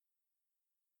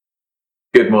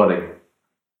Good morning.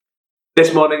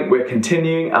 This morning we're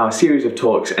continuing our series of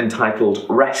talks entitled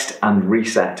Rest and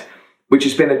Reset, which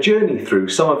has been a journey through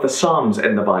some of the Psalms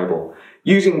in the Bible,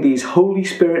 using these Holy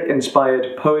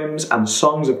Spirit-inspired poems and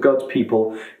songs of God's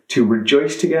people to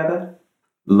rejoice together,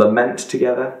 lament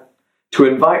together, to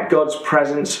invite God's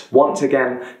presence once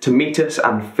again to meet us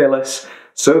and fill us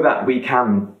so that we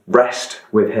can rest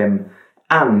with Him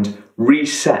and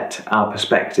reset our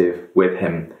perspective with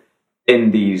Him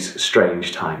in these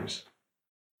strange times.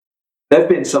 There have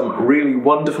been some really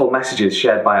wonderful messages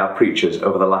shared by our preachers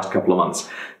over the last couple of months,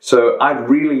 so I'd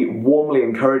really warmly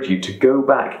encourage you to go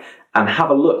back and have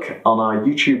a look on our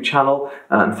YouTube channel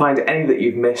and find any that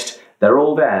you've missed. They're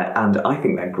all there and I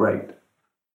think they're great.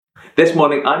 This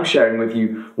morning I'm sharing with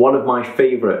you one of my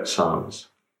favourite psalms.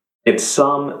 It's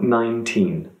Psalm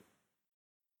 19.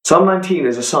 Psalm 19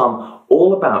 is a psalm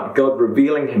all about God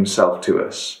revealing Himself to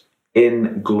us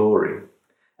in glory.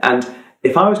 And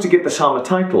if I was to give the psalm a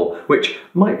title, which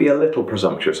might be a little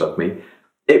presumptuous of me,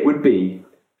 it would be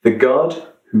The God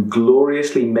Who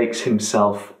Gloriously Makes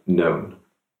Himself Known.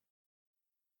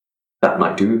 That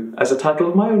might do as a title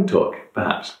of my own talk,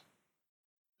 perhaps.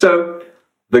 So,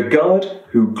 The God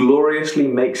Who Gloriously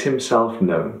Makes Himself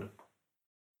Known.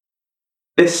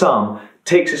 This psalm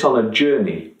takes us on a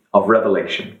journey of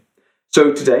revelation.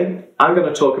 So today, I'm going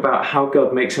to talk about how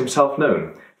God makes Himself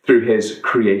known through His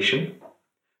creation,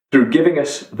 through giving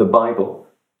us the Bible,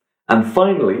 and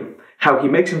finally, how He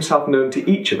makes Himself known to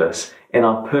each of us in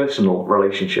our personal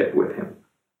relationship with Him.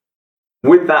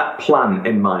 With that plan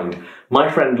in mind, my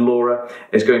friend Laura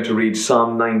is going to read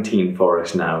Psalm 19 for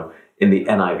us now in the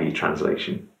NIV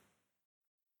translation.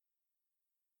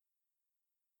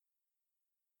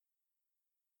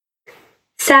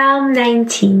 Psalm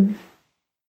 19.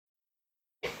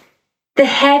 The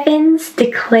heavens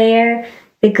declare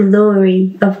the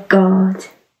glory of God.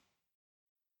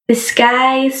 The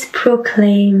skies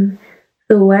proclaim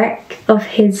the work of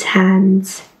His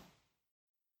hands.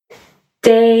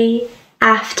 Day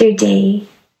after day,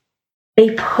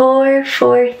 they pour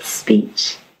forth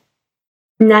speech.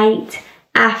 Night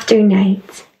after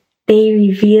night, they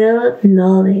reveal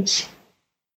knowledge.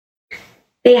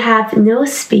 They have no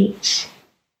speech.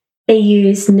 They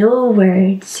use no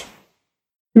words.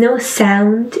 No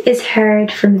sound is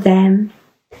heard from them,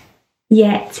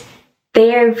 yet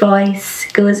their voice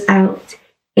goes out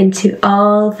into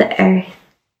all the earth,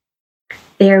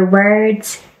 their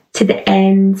words to the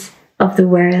ends of the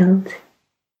world.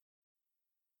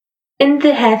 In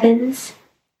the heavens,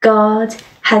 God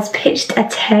has pitched a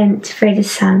tent for the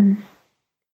sun.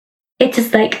 It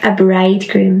is like a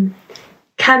bridegroom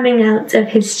coming out of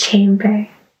his chamber,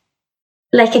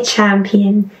 like a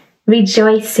champion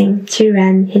rejoicing to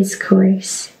run his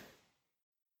course.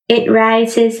 It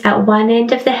rises at one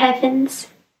end of the heavens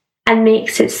and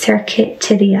makes its circuit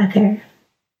to the other.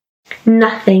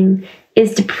 Nothing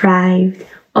is deprived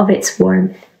of its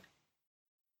warmth.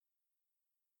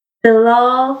 The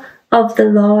law of the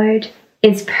Lord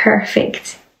is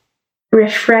perfect,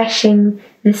 refreshing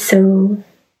the soul.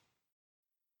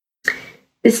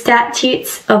 The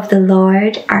statutes of the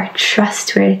Lord are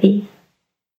trustworthy,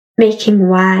 making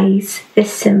wise the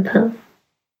simple.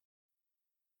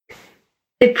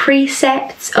 The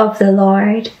precepts of the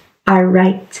Lord are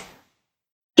right,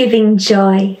 giving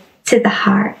joy to the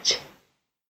heart.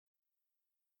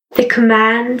 The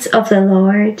commands of the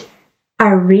Lord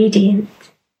are radiant,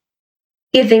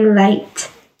 giving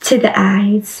light to the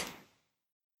eyes.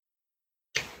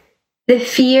 The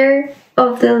fear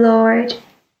of the Lord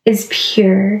is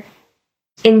pure,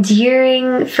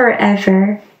 enduring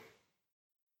forever.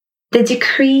 The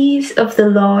decrees of the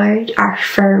Lord are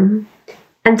firm,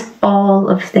 and all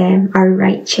of them are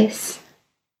righteous.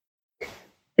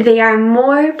 They are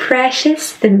more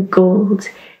precious than gold,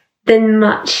 than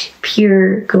much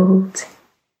pure gold.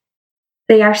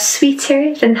 They are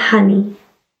sweeter than honey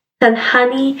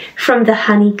from the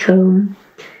honeycomb.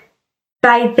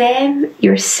 By them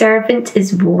your servant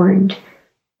is warned.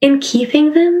 In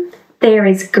keeping them, there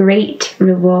is great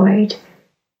reward.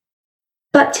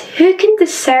 But who can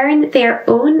discern their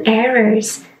own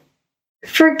errors?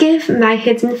 Forgive my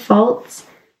hidden faults.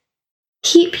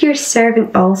 Keep your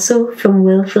servant also from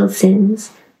willful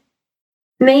sins.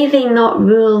 May they not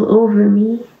rule over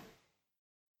me.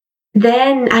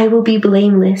 Then I will be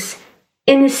blameless,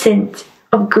 innocent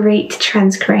of great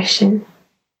transgression.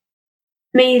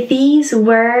 May these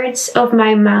words of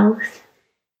my mouth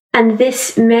and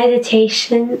this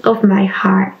meditation of my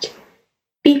heart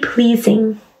be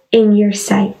pleasing in your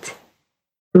sight,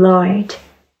 Lord,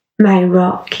 my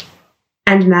rock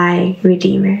and my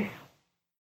Redeemer.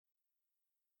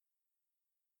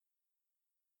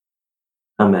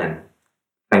 Amen.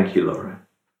 Thank you, Laura.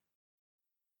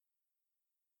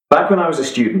 Back when I was a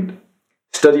student,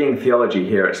 studying theology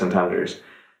here at St Andrews,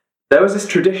 there was this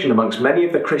tradition amongst many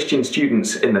of the Christian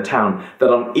students in the town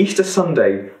that on Easter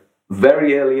Sunday,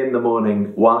 very early in the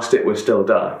morning, whilst it was still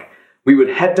dark, we would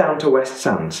head down to West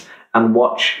Sands and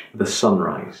watch the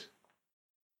sunrise.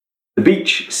 The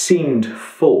beach seemed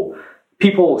full.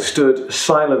 People stood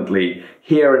silently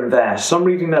here and there, some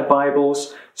reading their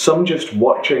Bibles, some just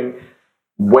watching,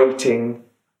 waiting,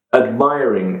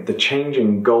 admiring the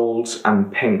changing golds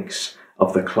and pinks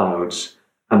of the clouds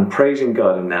and praising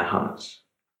God in their hearts.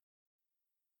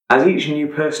 As each new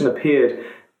person appeared,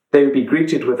 they would be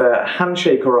greeted with a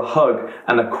handshake or a hug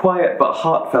and a quiet but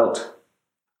heartfelt,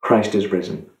 "Christ is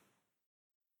risen."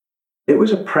 It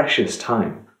was a precious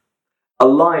time,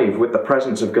 alive with the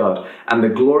presence of God and the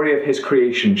glory of his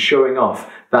creation showing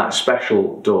off that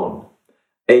special dawn.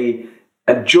 A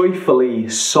joyfully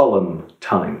solemn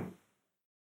time.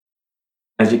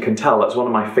 As you can tell, that's one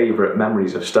of my favourite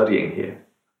memories of studying here.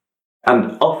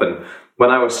 And often, when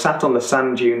I was sat on the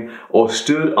sand dune or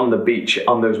stood on the beach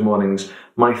on those mornings,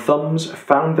 my thumbs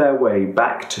found their way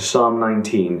back to Psalm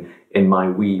 19 in my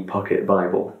wee pocket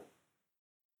Bible.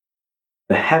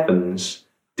 The heavens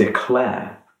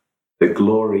declare the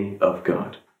glory of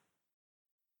God.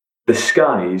 The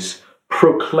skies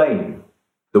proclaim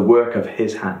the work of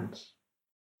his hands.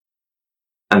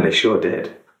 And they sure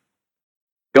did.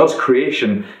 God's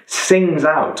creation sings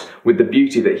out with the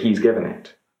beauty that he's given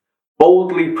it,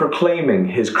 boldly proclaiming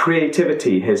his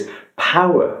creativity, his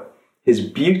power, his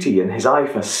beauty, and his eye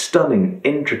for stunning,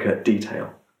 intricate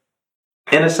detail.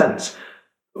 In a sense,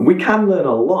 we can learn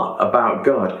a lot about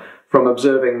God from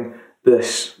observing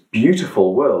this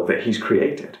beautiful world that he's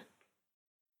created.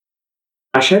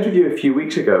 I shared with you a few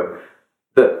weeks ago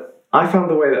that I found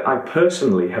the way that I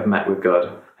personally have met with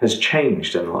God has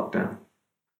changed in lockdown.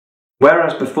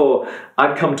 Whereas before,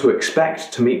 I'd come to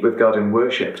expect to meet with God in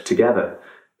worship together,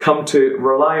 come to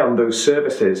rely on those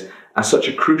services as such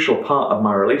a crucial part of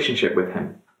my relationship with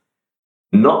him.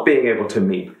 Not being able to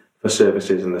meet for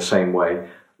services in the same way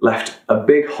left a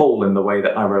big hole in the way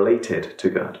that I related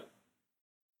to God.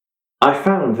 I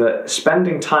found that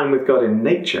spending time with God in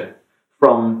nature,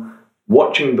 from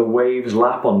watching the waves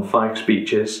lap on Fife's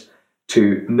beaches,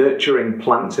 to nurturing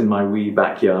plants in my wee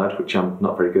backyard, which I'm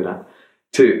not very good at,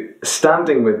 to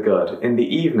standing with God in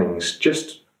the evenings,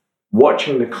 just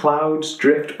watching the clouds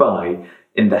drift by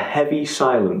in the heavy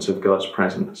silence of God's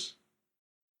presence.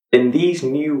 In these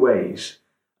new ways,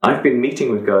 I've been meeting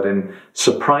with God in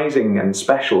surprising and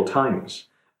special times,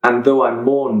 and though I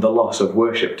mourn the loss of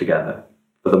worship together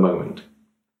for the moment,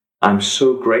 I'm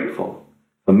so grateful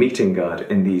for meeting God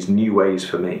in these new ways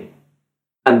for me,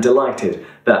 and delighted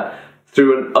that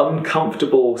through an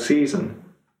uncomfortable season,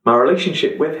 my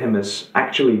relationship with him has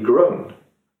actually grown,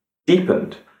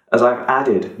 deepened, as I've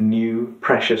added new,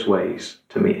 precious ways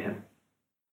to meet him.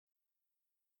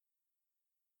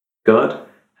 God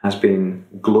has been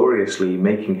gloriously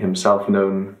making himself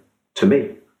known to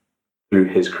me through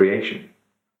his creation.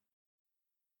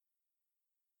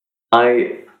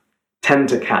 I tend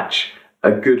to catch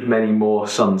a good many more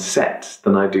sunsets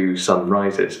than I do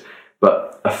sunrises, but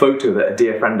a photo that a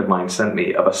dear friend of mine sent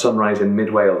me of a sunrise in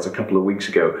mid-Wales a couple of weeks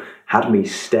ago had me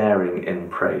staring in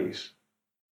praise.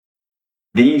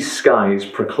 These skies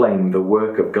proclaim the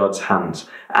work of God's hands,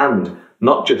 and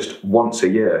not just once a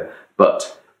year,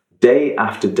 but day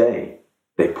after day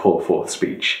they pour forth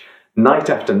speech. Night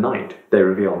after night they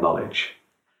reveal knowledge.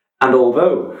 And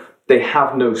although they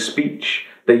have no speech,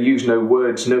 they use no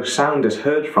words, no sound is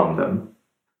heard from them,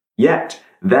 yet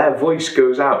their voice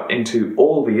goes out into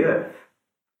all the earth.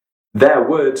 Their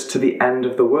words to the end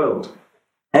of the world.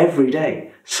 Every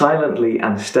day, silently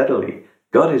and steadily,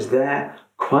 God is there,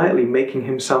 quietly making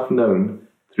himself known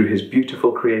through his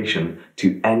beautiful creation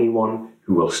to anyone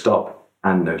who will stop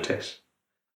and notice.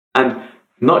 And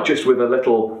not just with a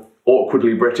little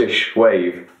awkwardly British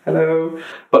wave, hello,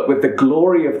 but with the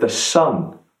glory of the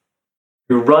sun,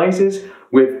 who rises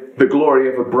with the glory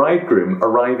of a bridegroom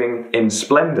arriving in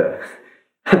splendour.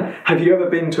 Have you ever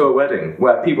been to a wedding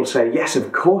where people say, yes,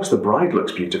 of course the bride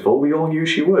looks beautiful, we all knew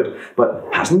she would, but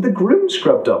hasn't the groom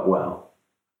scrubbed up well?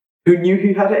 Who knew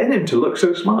he had it in him to look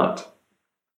so smart?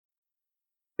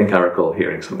 I think I recall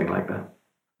hearing something like that.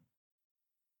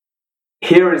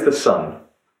 Here is the sun,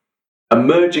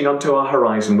 emerging onto our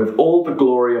horizon with all the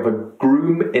glory of a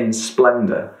groom in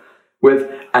splendour,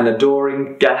 with an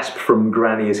adoring gasp from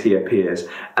Granny as he appears,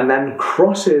 and then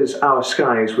crosses our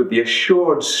skies with the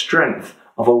assured strength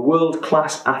of a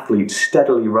world-class athlete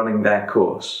steadily running their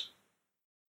course.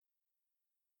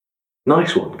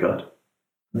 Nice one, God.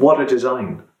 What a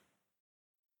design.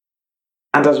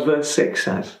 And as verse 6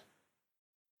 says,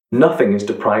 nothing is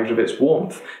deprived of its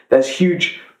warmth. There's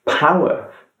huge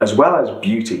power as well as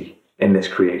beauty in this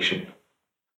creation.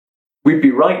 We'd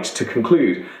be right to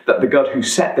conclude that the God who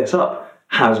set this up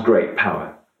has great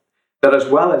power. That as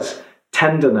well as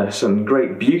tenderness and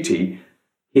great beauty,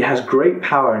 he has great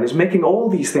power and is making all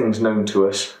these things known to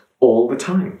us all the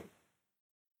time.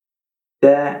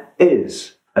 There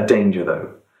is a danger,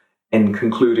 though, in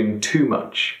concluding too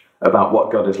much about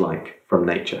what God is like from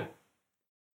nature.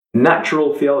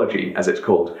 Natural theology, as it's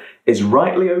called, is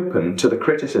rightly open to the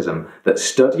criticism that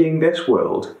studying this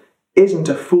world isn't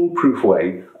a foolproof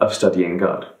way of studying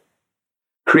God.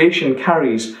 Creation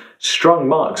carries strong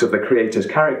marks of the Creator's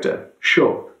character,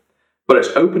 sure, but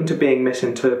it's open to being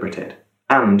misinterpreted,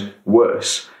 and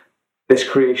worse, this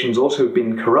creation's also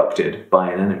been corrupted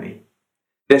by an enemy.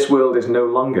 This world is no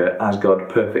longer as God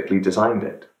perfectly designed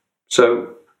it,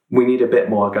 so we need a bit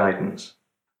more guidance.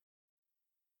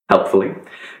 Helpfully,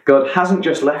 God hasn't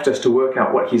just left us to work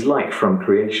out what he's like from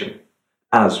creation,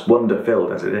 as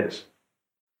wonder-filled as it is.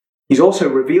 He's also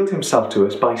revealed himself to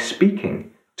us by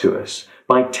speaking to us,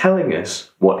 by telling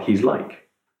us what he's like.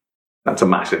 That's a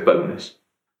massive bonus.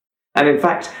 And in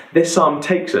fact, this psalm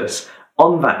takes us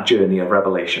on that journey of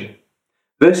revelation.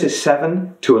 Verses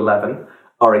 7 to 11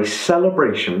 are a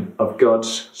celebration of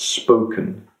God's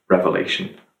spoken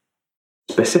revelation,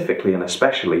 specifically and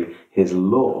especially his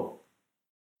law.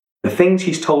 The things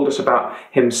he's told us about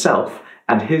himself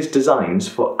and his designs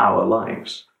for our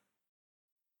lives.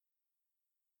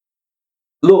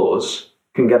 Laws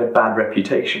can get a bad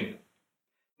reputation.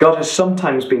 God has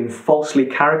sometimes been falsely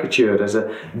caricatured as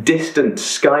a distant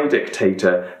sky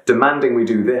dictator demanding we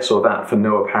do this or that for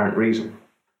no apparent reason.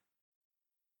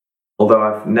 Although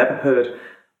I've never heard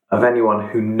of anyone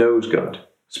who knows God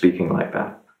speaking like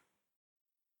that.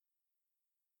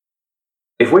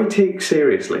 If we take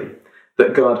seriously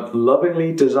that God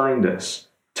lovingly designed us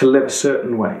to live a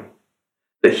certain way,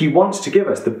 that he wants to give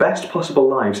us the best possible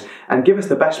lives and give us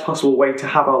the best possible way to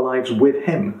have our lives with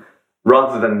him,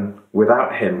 rather than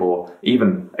without him or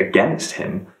even against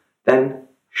him, then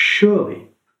surely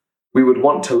we would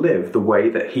want to live the way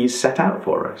that he's set out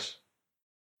for us.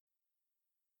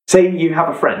 Say you have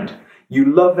a friend, you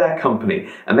love their company,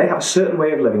 and they have a certain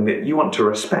way of living that you want to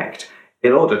respect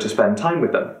in order to spend time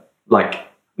with them, like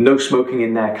no smoking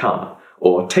in their car,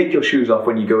 or take your shoes off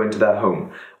when you go into their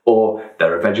home, or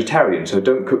they're a vegetarian, so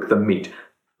don't cook them meat.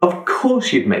 Of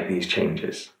course you'd make these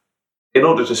changes in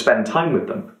order to spend time with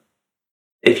them.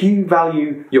 If you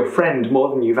value your friend more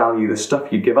than you value the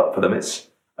stuff you give up for them, it's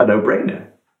a no-brainer,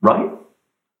 right?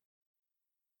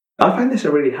 I find this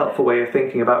a really helpful way of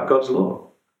thinking about God's law.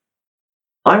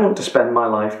 I want to spend my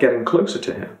life getting closer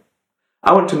to him.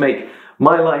 I want to make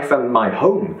my life and my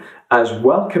home as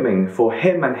welcoming for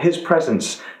him and his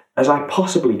presence as I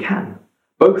possibly can,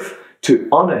 both to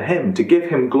honour him, to give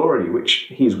him glory, which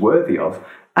he's worthy of,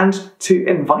 and to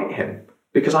invite him,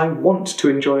 because I want to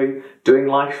enjoy doing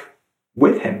life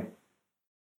with him.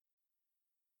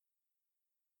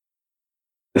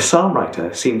 The psalm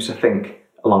writer seems to think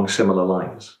along similar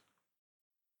lines.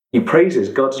 He praises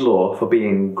God's law for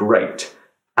being great,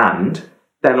 and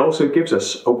then also gives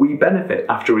us a wee benefit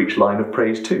after each line of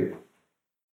praise too.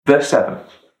 Verse 7,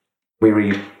 we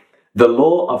read, "The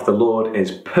law of the Lord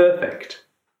is perfect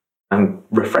and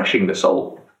refreshing the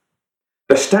soul.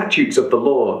 The statutes of the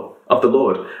law of the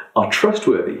Lord are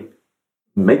trustworthy,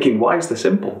 making wise the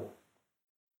simple.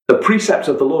 The precepts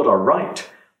of the Lord are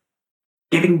right,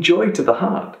 giving joy to the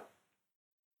heart.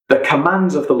 The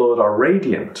commands of the Lord are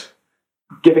radiant,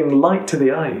 giving light to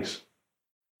the eyes.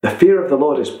 The fear of the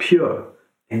Lord is pure,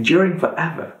 enduring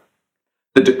forever.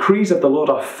 The decrees of the Lord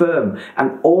are firm,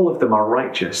 and all of them are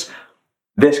righteous."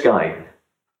 This guy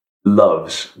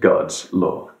loves God's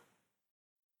law.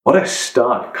 What a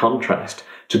stark contrast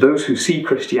to those who see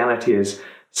Christianity as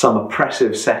some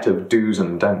oppressive set of do's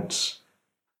and don'ts.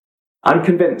 I'm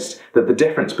convinced that the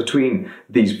difference between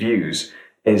these views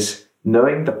is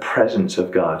knowing the presence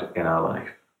of God in our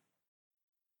life.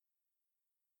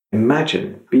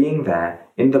 Imagine being there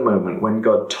in the moment when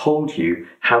God told you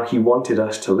how he wanted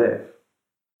us to live.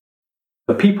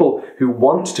 For people who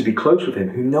want to be close with him,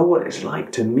 who know what it's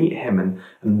like to meet him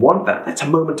and want that, that's a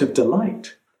moment of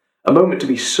delight. A moment to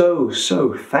be so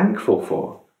thankful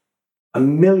for. A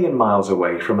million miles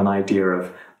away from an idea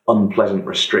of unpleasant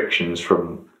restrictions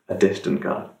from a distant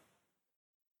God.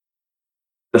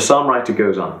 The psalm writer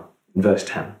goes on, in verse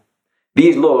 10.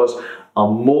 "These laws are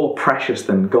more precious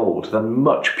than gold, than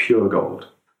much pure gold.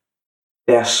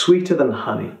 They are sweeter than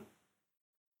honey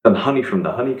from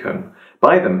the honeycomb.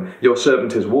 By them your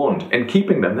servant is warned. In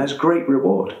keeping them there's great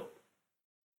reward."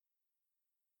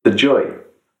 The joy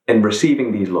in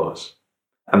receiving these laws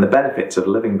and the benefits of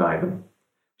living by them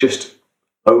just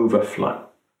overflow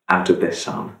out of this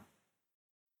psalm.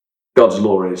 God's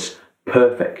law is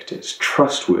perfect, it's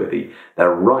trustworthy,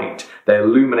 they're right, they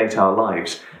illuminate our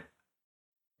lives.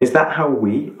 Is that how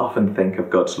we often think of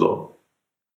God's law?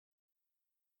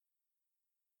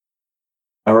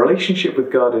 Our relationship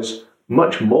with God is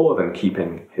much more than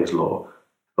keeping his law,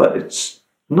 but it's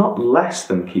not less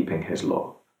than keeping his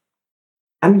law.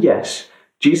 And yes,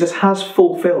 Jesus has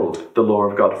fulfilled the law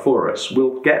of God for us.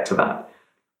 We'll get to that.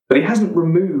 But he hasn't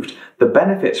removed the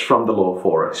benefits from the law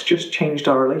for us, just changed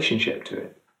our relationship to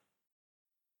it.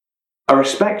 A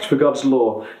respect for God's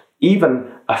law,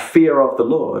 even a fear of the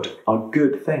Lord, are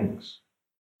good things.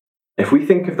 If we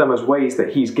think of them as ways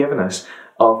that he's given us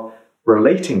of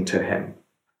relating to him,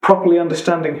 properly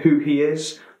understanding who he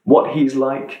is, what he's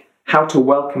like, how to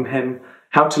welcome him,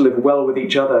 how to live well with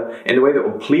each other in a way that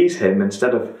will please him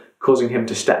instead of causing him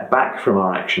to step back from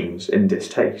our actions in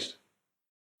distaste.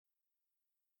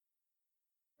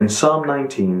 In Psalm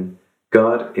 19,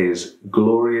 God is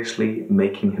gloriously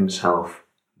making himself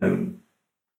known.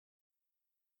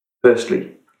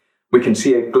 Firstly, we can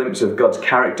see a glimpse of God's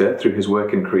character through his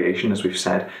work in creation, as we've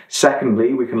said.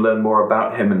 Secondly, we can learn more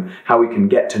about him and how we can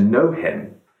get to know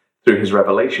him through his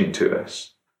revelation to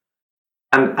us.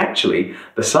 And actually,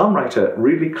 the psalm writer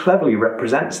really cleverly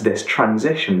represents this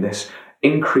transition, this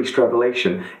increased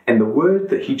revelation, in the word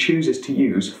that he chooses to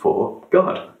use for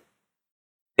God.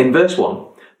 In verse 1,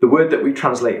 the word that we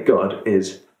translate God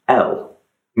is El,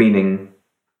 meaning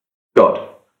God.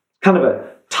 Kind of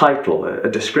a title, a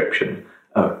description,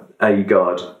 a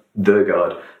God, the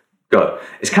God, God.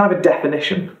 It's kind of a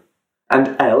definition.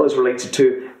 And El is related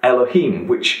to Elohim,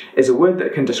 which is a word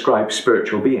that can describe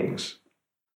spiritual beings.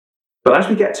 But as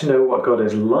we get to know what God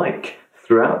is like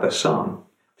throughout the psalm,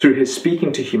 through his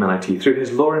speaking to humanity, through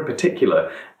his law in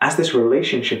particular, as this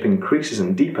relationship increases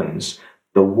and deepens,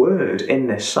 the word in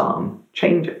this psalm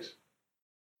changes.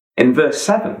 In verse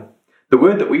 7, the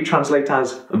word that we translate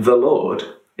as the Lord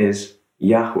is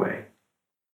Yahweh,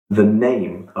 the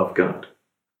name of God.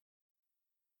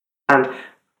 And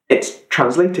it's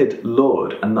translated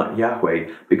Lord and not Yahweh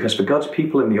because for God's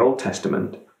people in the Old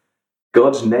Testament,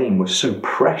 God's name was so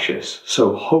precious,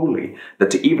 so holy,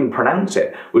 that to even pronounce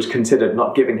it was considered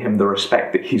not giving him the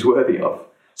respect that he's worthy of.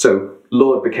 So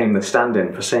Lord became the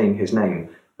stand-in for saying his name,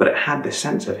 but it had this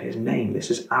sense of his name. This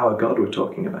is our God we're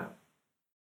talking about.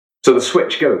 So the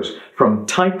switch goes from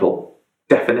title,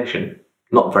 definition,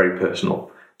 not very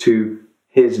personal, to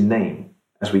his name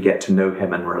as we get to know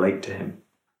him and relate to him.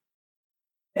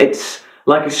 It's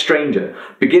like a stranger,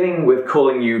 beginning with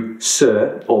calling you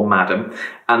sir or madam,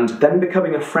 and then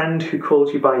becoming a friend who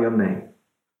calls you by your name.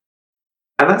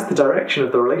 And that's the direction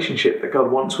of the relationship that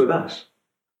God wants with us.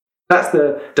 That's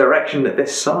the direction that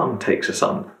this psalm takes us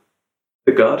on.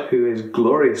 The God who is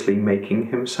gloriously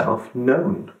making himself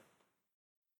known.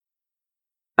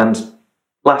 And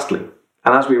lastly,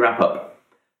 and as we wrap up,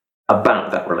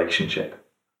 about that relationship.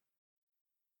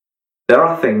 There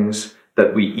are things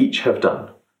that we each have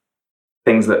done,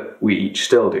 things that we each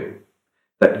still do,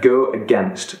 that go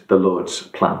against the Lord's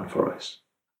plan for us.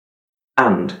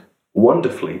 And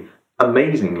wonderfully,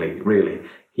 amazingly, really,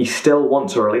 he still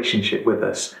wants a relationship with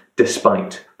us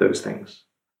despite those things.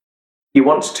 He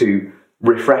wants to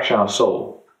refresh our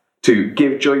soul, to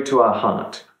give joy to our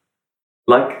heart,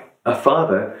 like a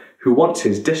father who wants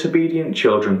his disobedient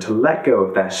children to let go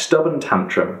of their stubborn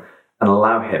tantrum and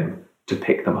allow him to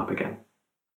pick them up again.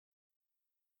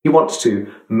 He wants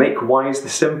to make wise the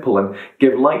simple and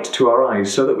give light to our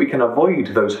eyes so that we can avoid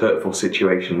those hurtful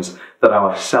situations that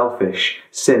our selfish,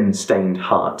 sin-stained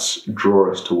hearts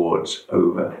draw us towards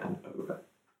over and over.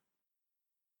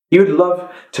 He would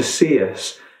love to see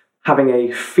us having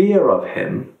a fear of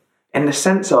him in the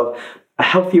sense of a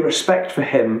healthy respect for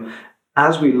him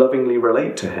as we lovingly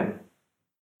relate to him,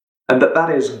 and that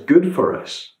is good for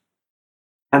us,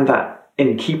 and that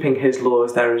in keeping his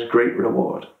laws there is great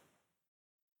reward.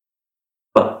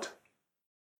 But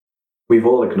we've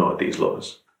all ignored these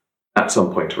laws at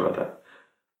some point or other.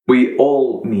 We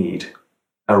all need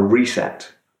a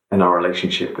reset in our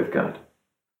relationship with God.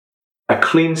 A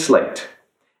clean slate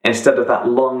instead of that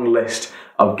long list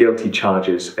of guilty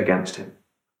charges against him.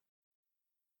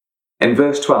 In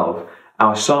verse 12,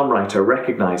 our psalm writer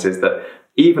recognizes that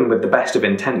even with the best of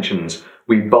intentions,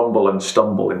 we bumble and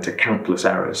stumble into countless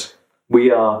errors.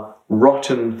 We are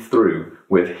rotten through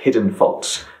with hidden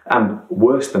faults, and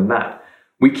worse than that,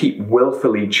 we keep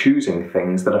willfully choosing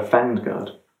things that offend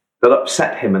God, that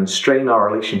upset him and strain our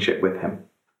relationship with him.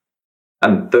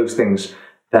 And those things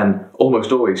then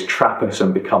almost always trap us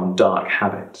and become dark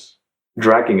habits.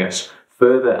 dragging us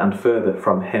further and further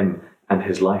from him and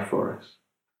his life for us.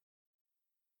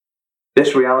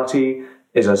 This reality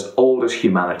is as old as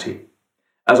humanity,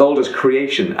 as old as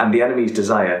creation and the enemy's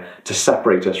desire to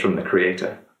separate us from the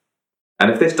Creator. And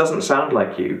if this doesn't sound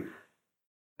like you,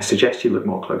 I suggest you look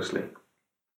more closely.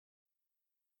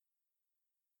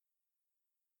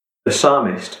 The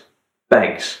psalmist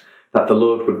begs that the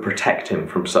Lord would protect him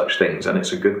from such things, and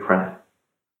it's a good prayer.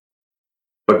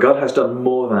 But God has done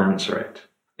more than answer it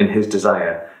in his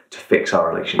desire to fix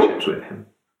our relationships with him.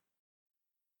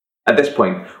 At this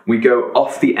point, we go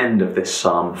off the end of this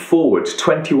psalm forward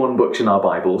 21 books in our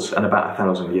Bibles and about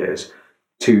 1,000 years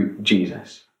to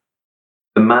Jesus,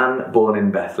 the man born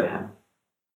in Bethlehem.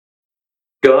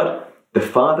 God, the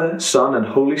Father, Son, and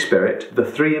Holy Spirit, the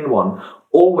three in one,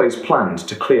 always planned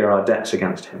to clear our debts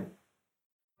against him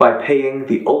by paying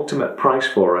the ultimate price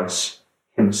for us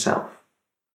himself,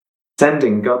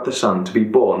 sending God the Son to be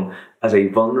born as a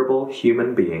vulnerable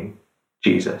human being,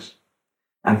 Jesus,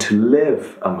 and to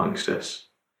live amongst us,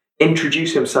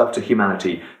 introduce himself to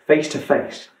humanity face to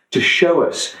face, to show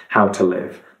us how to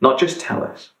live, not just tell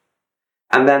us,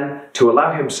 and then to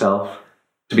allow himself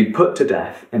to be put to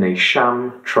death in a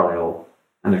sham trial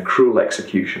and a cruel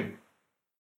execution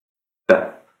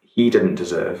that he didn't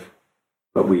deserve,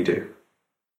 but we do.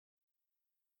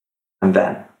 And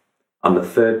then, on the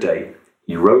third day,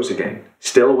 he rose again,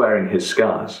 still wearing his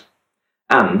scars,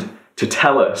 and to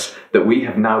tell us that we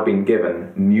have now been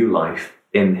given new life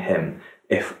in him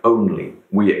if only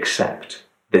we accept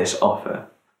this offer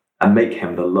and make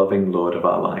him the loving Lord of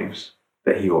our lives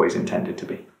that he always intended to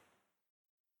be.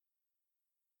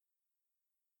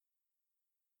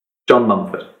 John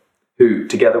Mumford, who,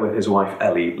 together with his wife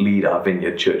Ellie, lead our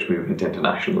Vineyard Church movement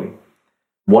internationally,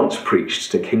 once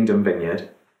preached to Kingdom Vineyard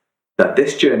that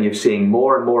this journey of seeing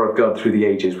more and more of God through the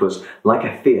ages was like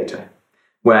a theatre,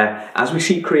 where, as we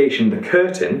see creation, the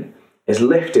curtain is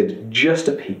lifted just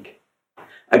a peek,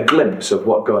 a glimpse of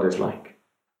what God is like.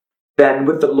 Then,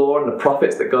 with the law and the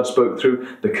prophets that God spoke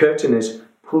through, the curtain is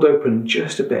pulled open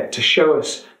just a bit to show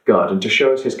us God and to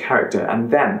show us his character. And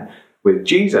then, with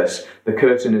Jesus, the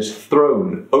curtain is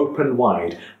thrown open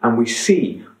wide, and we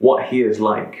see what he is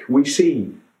like. We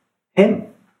see him.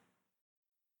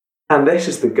 And this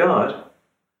is the God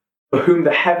for whom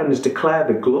the heavens declare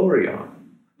the glory of,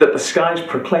 that the skies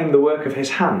proclaim the work of his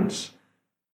hands,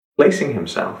 placing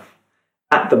himself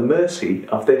at the mercy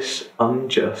of this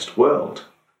unjust world,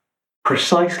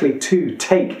 precisely to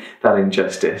take that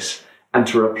injustice and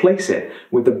to replace it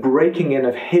with the breaking in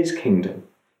of his kingdom,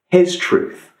 his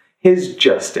truth, his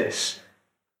justice,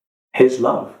 his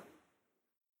love.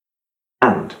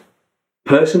 And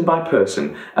person by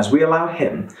person, as we allow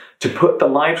him to put the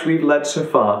lives we've led so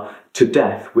far to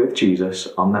death with Jesus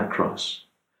on that cross,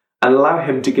 and allow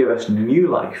him to give us new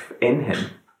life in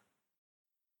him,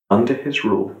 under his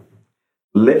rule,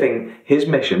 living his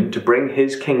mission to bring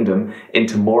his kingdom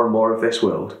into more and more of this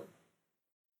world,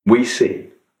 we see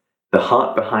the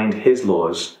heart behind his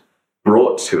laws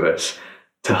brought to us,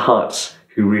 to hearts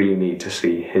who really need to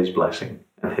see his blessing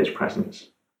and his presence.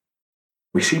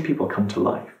 We see people come to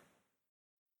life.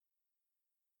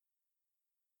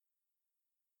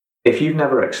 If you've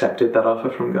never accepted that offer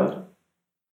from God,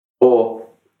 or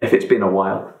if it's been a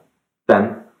while,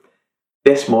 then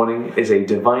this morning is a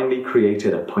divinely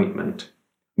created appointment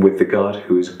with the God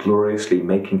who is gloriously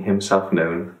making himself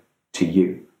known to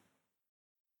you.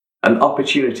 An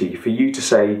opportunity for you to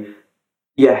say,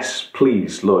 "Yes,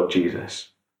 please, Lord Jesus.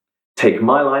 Take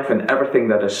my life and everything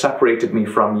that has separated me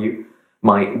from you,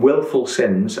 my willful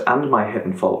sins and my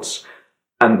hidden faults,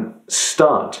 and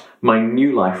start my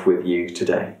new life with you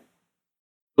today.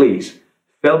 Please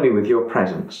fill me with your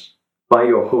presence by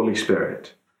your Holy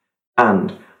Spirit,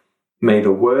 and may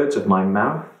the words of my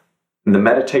mouth and the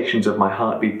meditations of my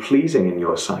heart be pleasing in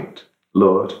your sight,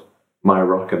 Lord, my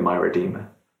rock and my redeemer."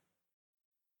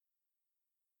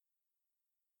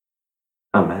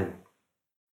 Amen.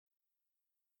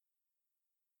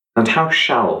 And how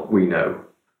shall we know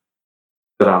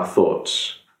that our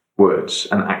thoughts, words,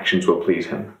 and actions will please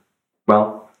him?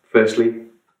 Well, firstly,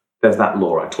 there's that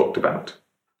law I talked about,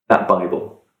 that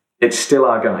Bible. It's still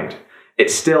our guide.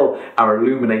 It's still our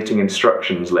illuminating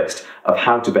instructions list of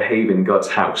how to behave in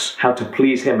God's house, how to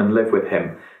please him and live with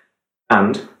him.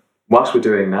 And whilst we're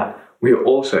doing that, we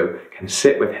also can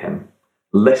sit with him,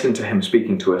 listen to him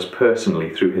speaking to us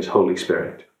personally through his Holy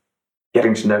Spirit,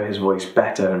 getting to know his voice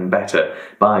better and better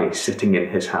by sitting in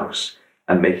his house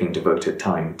and making devoted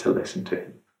time to listen to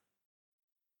him.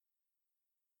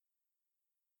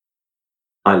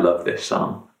 I love this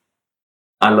psalm.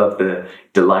 I love the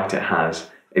delight it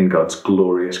has in God's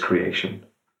glorious creation.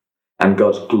 and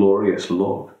God's glorious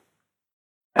law,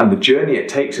 and the journey it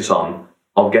takes us on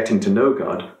of getting to know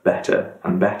God better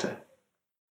and better.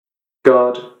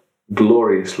 God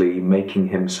gloriously making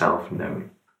himself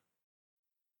known.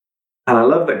 And I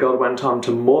love that God went on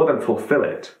to more than fulfill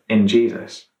it in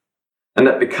Jesus, and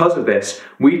that because of this,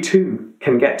 we too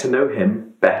can get to know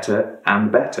him better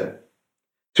and better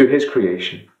through his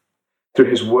creation, through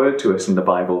his word to us in the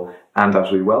Bible, and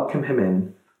as we welcome him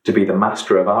in to be the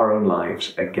master of our own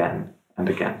lives again and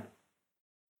again.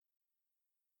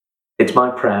 It's my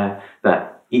prayer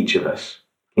that each of us,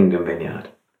 Kingdom Vineyard,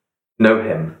 know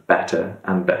him better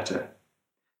and better,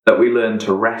 that we learn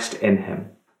to rest in him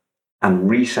and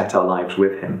reset our lives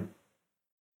with him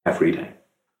every day.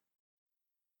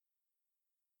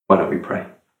 Why don't we pray?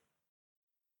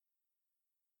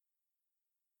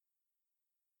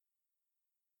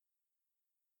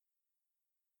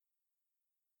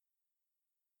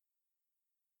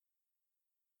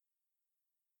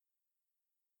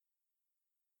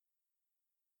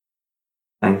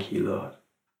 Thank you, Lord,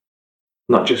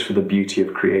 not just for the beauty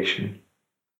of creation,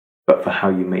 but for how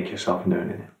you make yourself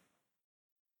known in it.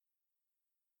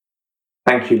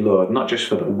 Thank you, Lord, not just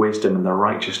for the wisdom and the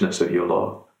righteousness of your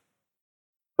law,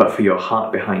 but for your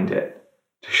heart behind it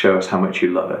to show us how much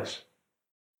you love us.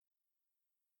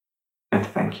 And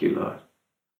thank you, Lord,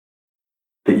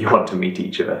 that you want to meet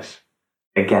each of us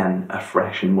again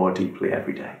afresh and more deeply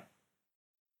every day.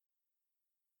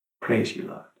 Praise you,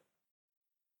 Lord.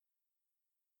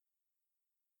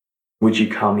 Would you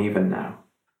come even now?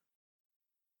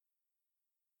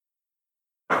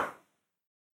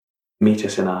 Meet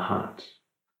us in our hearts,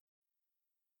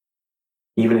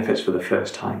 even if it's for the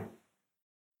first time.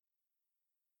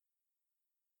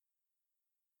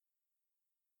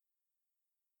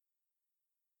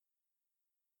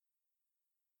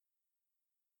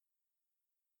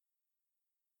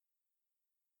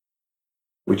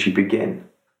 Would you begin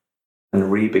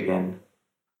and re-begin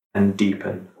and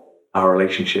deepen our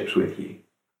relationships with you,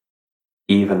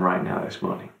 even right now this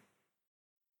morning?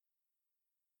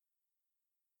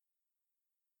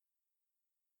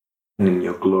 And in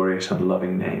your glorious and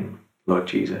loving name, Lord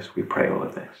Jesus, we pray all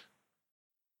of this.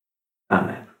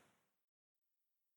 Amen.